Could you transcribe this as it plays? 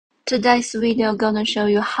Today's video gonna show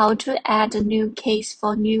you how to add a new keys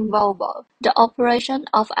for new Volvo. The operation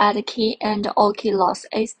of add key and all key loss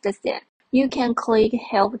is the same. You can click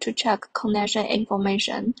Help to check connection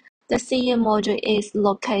information. The CEM module is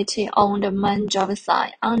located on the main driver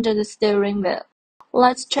side under the steering wheel.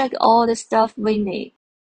 Let's check all the stuff we need.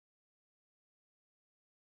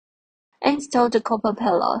 Install the copper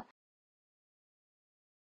pillar.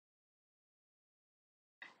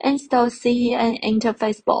 Install CEM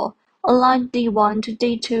interface board. Align D1 to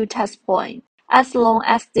D2 test point. As long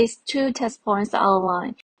as these two test points are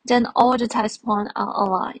aligned, then all the test points are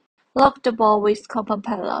aligned. Lock the board with copper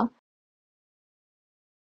pillar.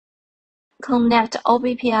 Connect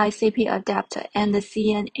OBP-ICP adapter and the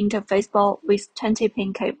CEM interface board with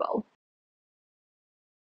 20-pin cable.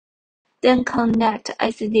 Then connect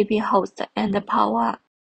ACDP host and the power.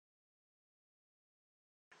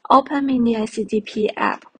 Open Mini ACDP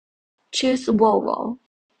app. Choose Volvo.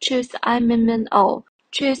 Choose IMMO.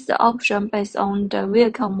 Choose the option based on the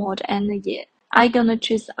vehicle model and the year. I'm gonna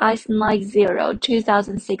choose S90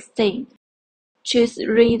 2016. Choose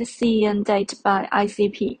Read CEM date by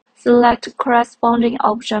ICP. Select corresponding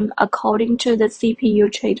option according to the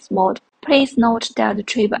CPU chip's model. Please note that the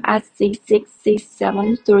chip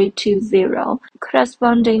SC60C7320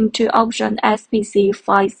 corresponding to option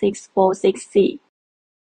SPC5646C.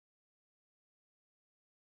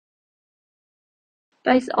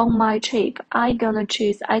 Based on my chip, I'm gonna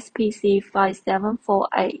choose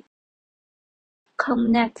SPC5748.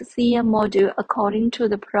 Connect CEM module according to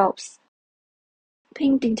the props.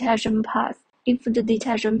 Pin detection path. If the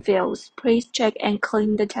detection fails, please check and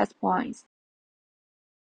clean the test points.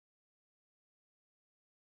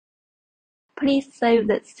 Please save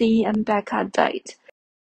the CEM backup date.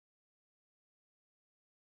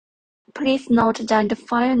 Please note that the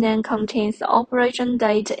file name contains the operation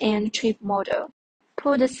date and chip model.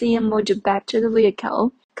 Put the CEM module back to the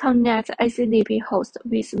vehicle. Connect ACDP host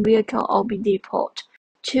with vehicle OBD port.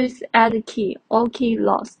 Choose Add key or key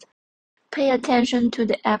lost. Pay attention to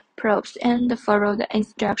the app props and follow the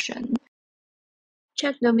instructions.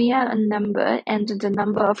 Check the VIN number and the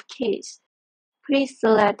number of keys. Please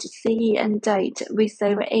select CEM date we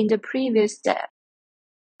saved in the previous step.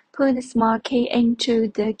 Put the smart key into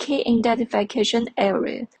the key identification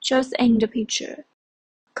area, just in the picture.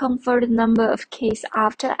 Confirm the number of keys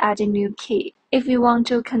after adding new key. If you want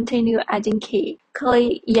to continue adding key,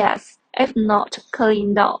 click Yes. If not, click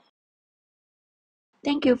No.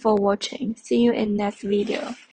 Thank you for watching. See you in next video.